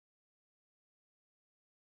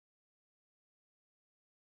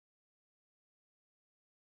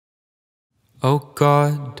O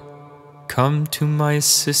God, come to my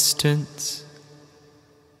assistance.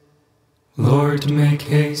 Lord, make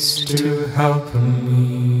haste to help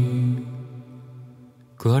me.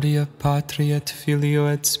 Gloria Patri et Filio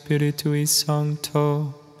et Spiritui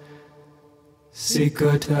Sancto,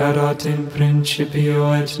 sicut erat in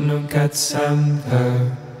principio et nunc et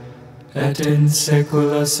semper, et in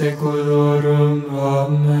saecula saeculorum.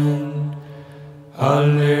 Amen.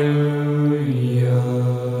 Alleluia.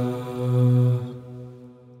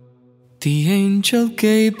 The angel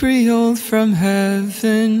Gabriel from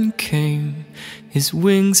heaven came, his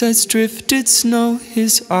wings as drifted snow,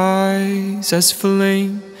 his eyes as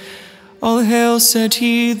flame. All hail, said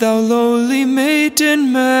he, thou lowly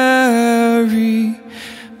maiden Mary,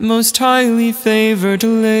 most highly favored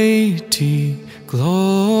lady,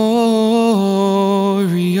 Gloria.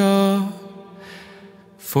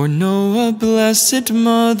 For know a blessed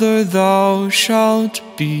mother thou shalt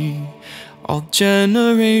be, all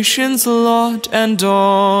generations laud and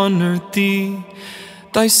honor thee.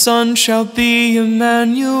 Thy son shall be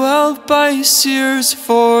Emmanuel, by seers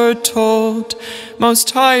foretold,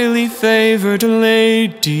 most highly favored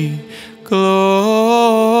lady, Gloria.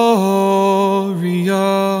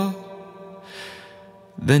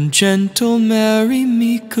 Then gentle Mary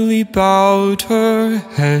meekly bowed her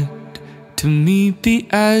head. To me be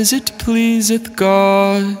as it pleaseth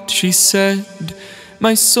God, she said.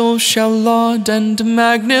 My soul shall laud and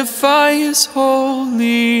magnify his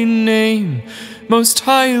holy name, most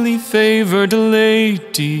highly favored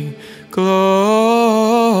lady, Gloria.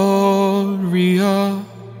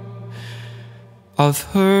 Of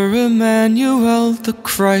her Emmanuel the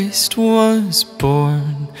Christ was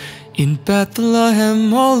born, in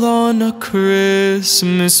Bethlehem all on a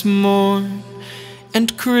Christmas morn.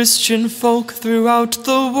 And Christian folk throughout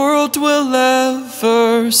the world will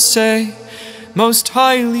ever say, most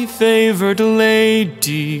highly favored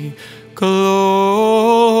lady, Gloria.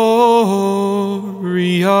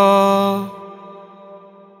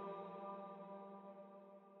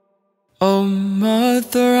 O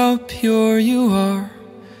Mother, how pure you are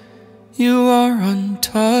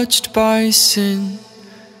untouched by sin.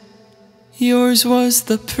 Yours was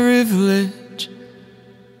the privilege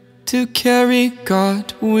to carry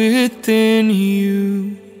God within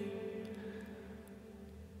you.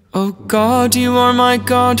 O God, you are my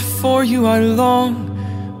God, for you I long,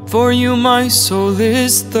 for you my soul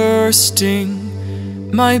is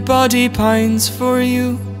thirsting. My body pines for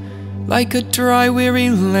you, like a dry weary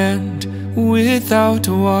land without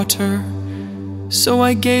water. So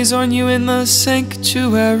I gaze on you in the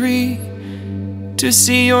sanctuary, to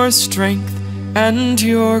see your strength and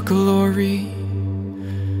your glory.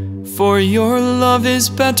 For your love is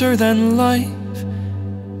better than life,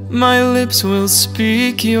 my lips will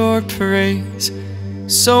speak your praise.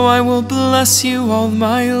 So I will bless you all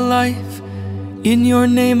my life, in your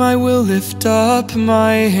name I will lift up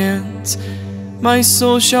my hands. My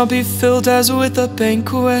soul shall be filled as with a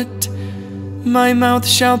banquet, my mouth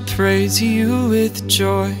shall praise you with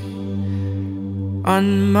joy.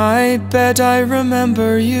 On my bed I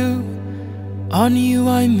remember you, on you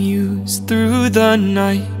I muse through the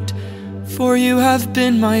night. For you have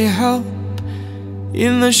been my help,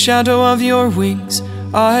 in the shadow of your wings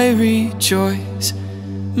I rejoice.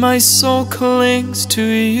 My soul clings to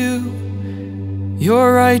you,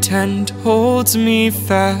 your right hand holds me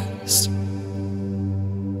fast.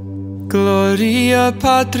 Gloria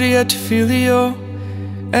Patri et Filio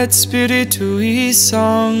et Spiritui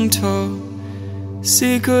Sancto,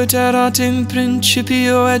 sicut erat in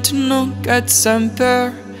principio et nunc et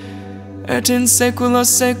semper, et in saecula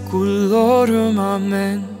saeculorum.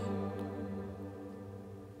 Amen.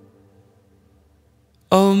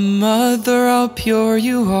 O Mother, how pure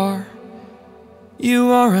you are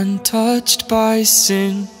untouched by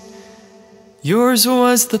sin. Yours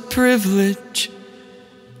was the privilege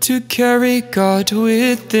to carry God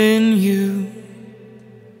within you.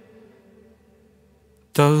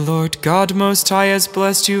 The Lord God Most High has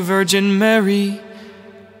blessed you, Virgin Mary,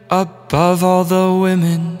 above all the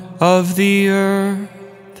women of the earth.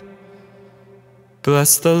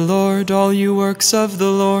 Bless the Lord, all you works of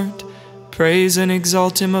the Lord. Praise and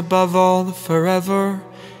exalt him above all forever.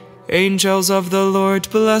 Angels of the Lord,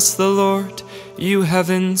 bless the Lord. You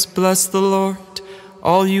heavens, bless the Lord.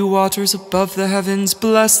 All you waters above the heavens,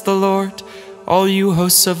 bless the Lord. All you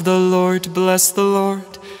hosts of the Lord, bless the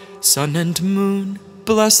Lord. Sun and moon,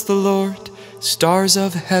 bless the Lord. Stars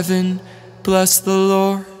of heaven, bless the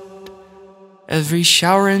Lord. Every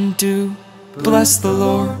shower and dew, bless the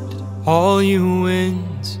Lord. All you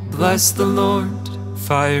winds, bless the Lord.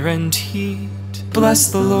 Fire and heat,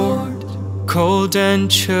 bless the Lord. cold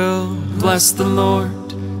and chill, bless the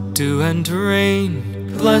Lord. Dew and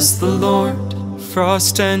rain, bless the Lord.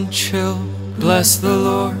 Frost and chill, bless the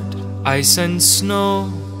Lord. Ice and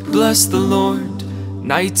snow, bless the Lord.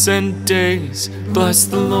 Nights and days, bless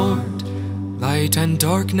the Lord. Light and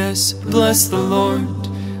darkness, bless the Lord.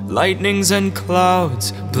 Lightnings and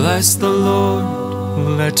clouds, bless the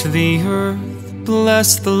Lord. Let the earth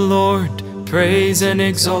bless the Lord. Praise and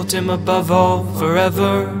exalt him above all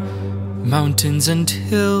forever. Mountains and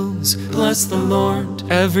hills, bless the Lord.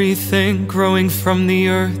 Everything growing from the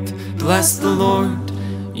earth, bless the Lord.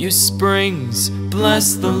 You springs,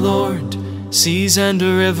 bless the Lord. Seas and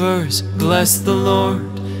rivers, bless the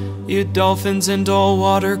Lord. You dolphins and all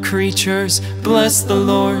water creatures, bless the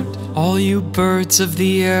Lord. All you birds of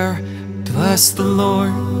the air, bless the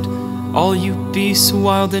Lord. All you beasts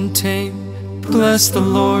wild and tame, bless the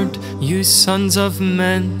Lord. You sons of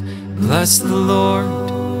men, bless the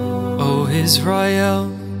Lord. O Israel,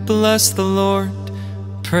 bless the Lord.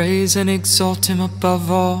 Praise and exalt him above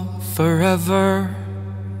all forever.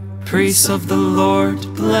 Priests of the Lord,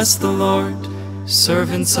 bless the Lord.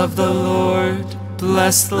 Servants of the Lord,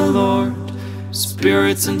 bless the Lord.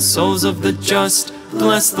 Spirits and souls of the just,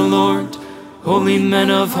 bless the Lord. Holy men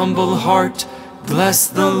of humble heart, bless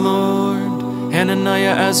the Lord.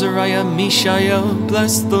 Hananiah, Azariah, Mishael,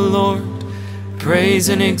 bless the Lord. Praise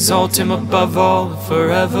and exalt him above all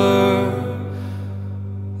forever.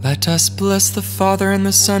 Let us bless the Father and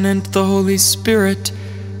the Son and the Holy Spirit.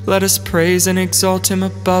 Let us praise and exalt him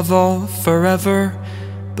above all forever.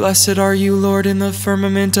 Blessed are you, Lord, in the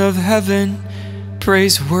firmament of heaven,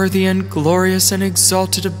 praiseworthy and glorious and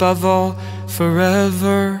exalted above all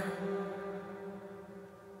forever.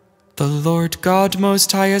 The Lord God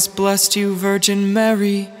Most High has blessed you, Virgin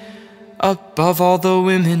Mary, above all the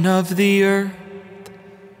women of the earth.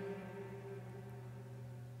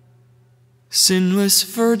 Sinless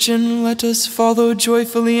Virgin, let us follow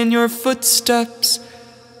joyfully in your footsteps.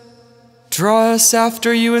 Draw us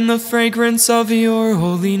after you in the fragrance of your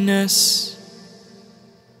holiness.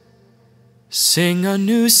 Sing a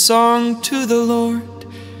new song to the Lord,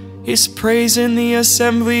 his praise in the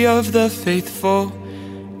assembly of the faithful.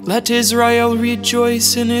 Let Israel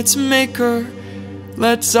rejoice in its Maker.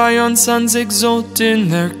 Let Zion's sons exult in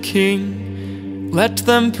their King. Let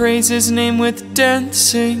them praise his name with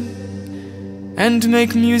dancing, and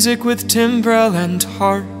make music with timbrel and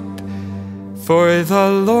harp. For the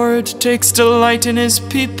Lord takes delight in his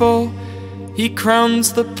people. He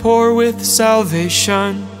crowns the poor with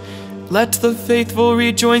salvation. Let the faithful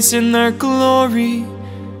rejoice in their glory.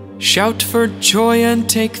 Shout for joy and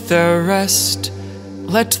take their rest.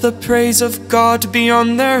 Let the praise of God be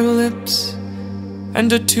on their lips,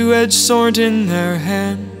 and a two-edged sword in their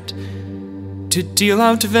hand, to deal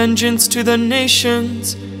out vengeance to the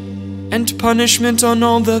nations, and punishment on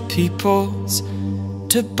all the peoples,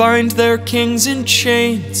 to bind their kings in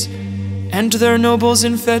chains, and their nobles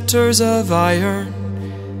in fetters of iron,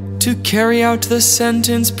 to carry out the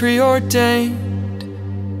sentence preordained.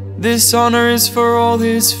 This honor is for all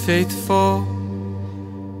his faithful.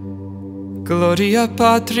 Gloria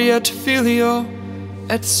Patri et Filio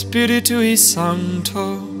et Spiritui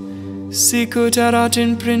Sancto, sicut erat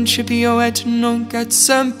in principio et nunc et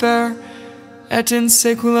semper, et in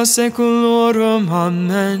saecula saeculorum.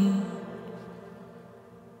 Amen.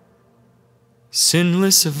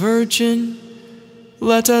 Sinless Virgin,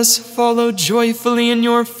 let us follow joyfully in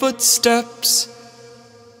your footsteps.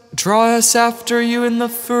 Draw us after you in the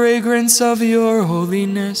fragrance of your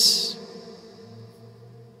holiness.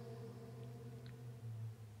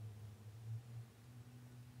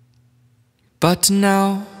 But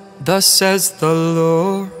now, thus says the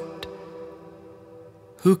Lord,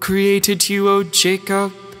 who created you, O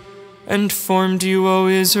Jacob, and formed you, O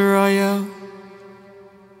Israel.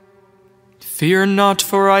 Fear not,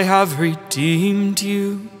 for I have redeemed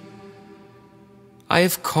you. I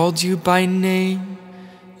have called you by name.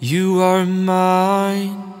 You are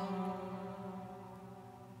mine.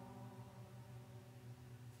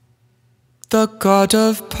 The God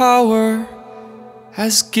of power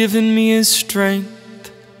has given me his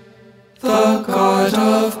strength. The God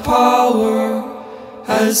of power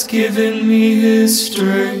has given me his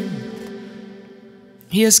strength.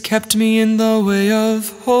 He has kept me in the way of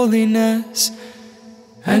holiness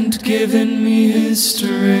and given me his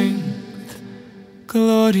strength.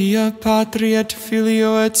 Gloria Patri et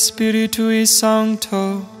Filio et Spiritui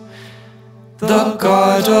Sancto. The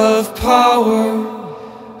God of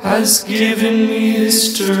power has given me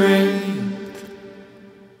his strength.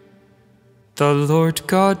 The Lord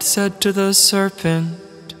God said to the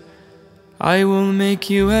serpent, I will make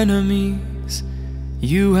you enemies.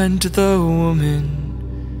 you and the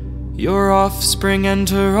woman, your offspring and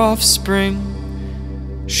her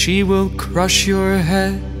offspring, she will crush your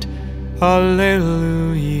head.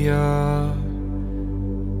 Alleluia.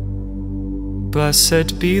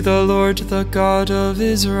 Blessed be the Lord, the God of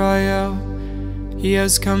Israel. He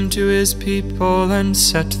has come to his people and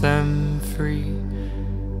set them free.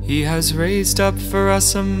 He has raised up for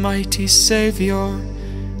us a mighty Savior,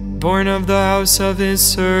 born of the house of his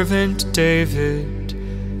servant David.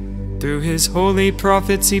 Through his holy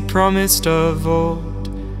prophets he promised of old,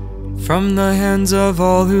 from the hands of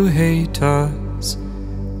all who hate us.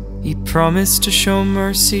 He promised to show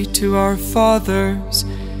mercy to our fathers,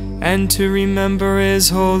 and to remember his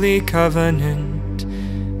holy covenant.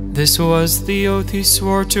 This was the oath he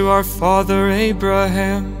swore to our father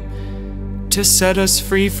Abraham, to set us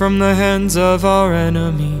free from the hands of our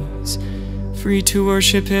enemies, free to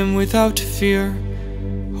worship him without fear,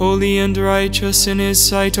 holy and righteous in his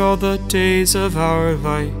sight all the days of our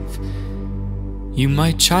life. You,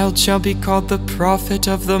 my child, shall be called the prophet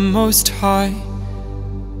of the Most High,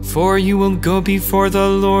 for you will go before the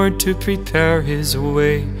Lord to prepare his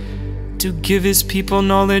way, to give his people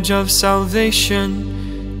knowledge of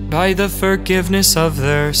salvation by the forgiveness of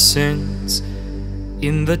their sins.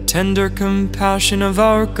 In the tender compassion of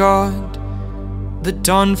our God, the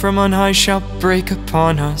dawn from on high shall break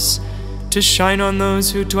upon us, to shine on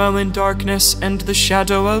those who dwell in darkness and the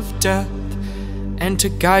shadow of death, and to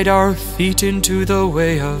guide our feet into the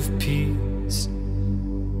way of peace.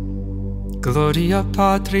 Gloria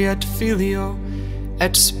Patri et Filio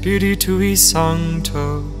et Spiritui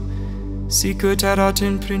Sancto, sicut erat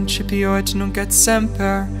in principio et nunc et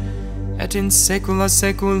semper, et in saecula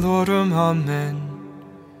saeculorum. Amen.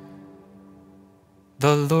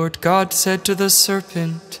 The Lord God said to the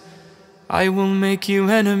serpent, I will make you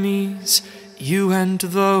enemies, you and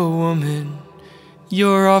the woman,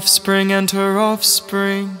 your offspring and her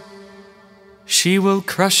offspring. She will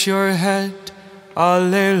crush your head.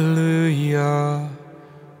 Alleluia.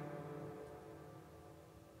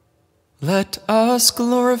 Let us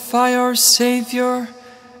glorify our Savior,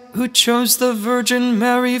 who chose the Virgin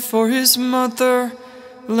Mary for his mother.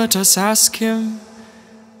 Let us ask him.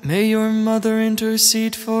 May your mother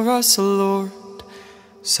intercede for us, Lord.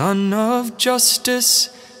 Son of justice,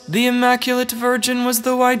 the Immaculate Virgin was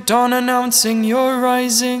the white dawn announcing your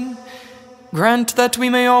rising. Grant that we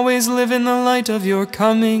may always live in the light of your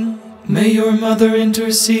coming. May your mother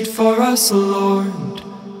intercede for us, Lord.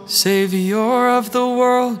 Savior of the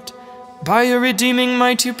world, by your redeeming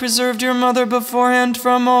might you preserved your mother beforehand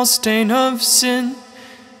from all stain of sin.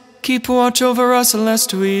 Keep watch over us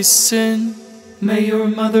lest we sin. May your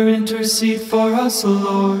mother intercede for us,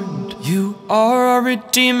 Lord. You are our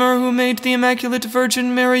Redeemer, who made the Immaculate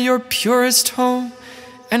Virgin Mary your purest home,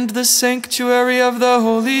 and the sanctuary of the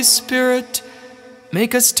Holy Spirit.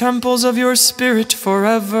 Make us temples of your Spirit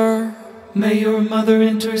forever. May your mother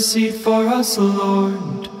intercede for us,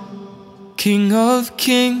 Lord. King of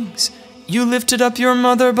kings, you lifted up your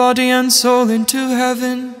mother body and soul into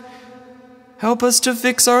heaven. Help us to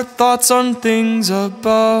fix our thoughts on things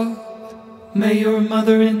above. May your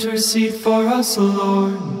mother intercede for us,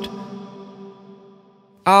 Lord.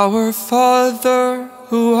 Our Father,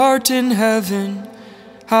 who art in heaven,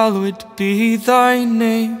 hallowed be thy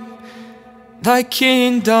name. Thy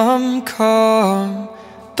kingdom come,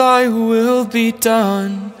 thy will be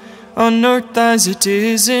done, on earth as it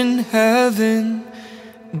is in heaven.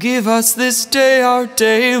 Give us this day our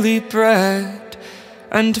daily bread,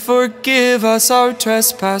 and forgive us our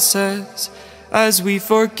trespasses, as we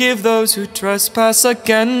forgive those who trespass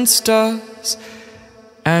against us.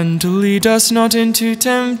 And lead us not into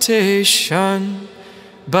temptation,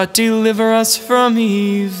 but deliver us from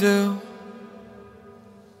evil.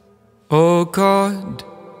 O God,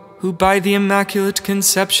 who by the Immaculate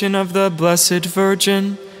Conception of the Blessed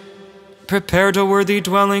Virgin prepared a worthy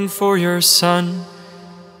dwelling for your Son,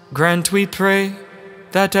 grant, we pray,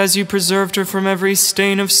 that as you preserved her from every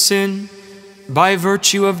stain of sin, by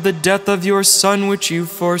virtue of the death of your Son which you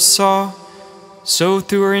foresaw, so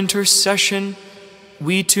through her intercession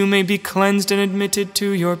we too may be cleansed and admitted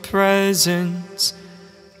to your presence.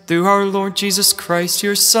 Through our Lord Jesus Christ,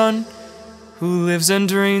 your Son, who lives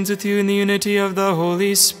and reigns with you in the unity of the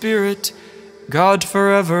Holy Spirit, God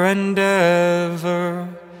forever and ever.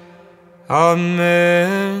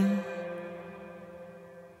 Amen.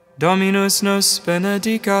 Dominus nos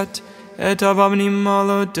benedicat, et ab omni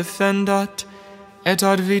malo defendat, et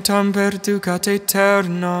ad vitam perducat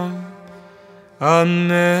aeternam.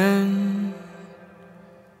 Amen.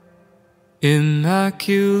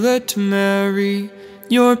 Immaculate Mary,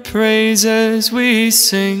 your praises we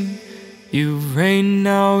sing, You reign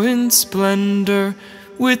now in splendor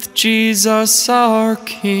with Jesus our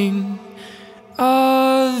King.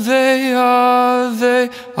 Ave, Ave,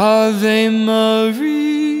 Ave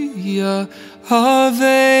Maria,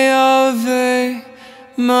 Ave, Ave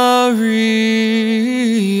Maria.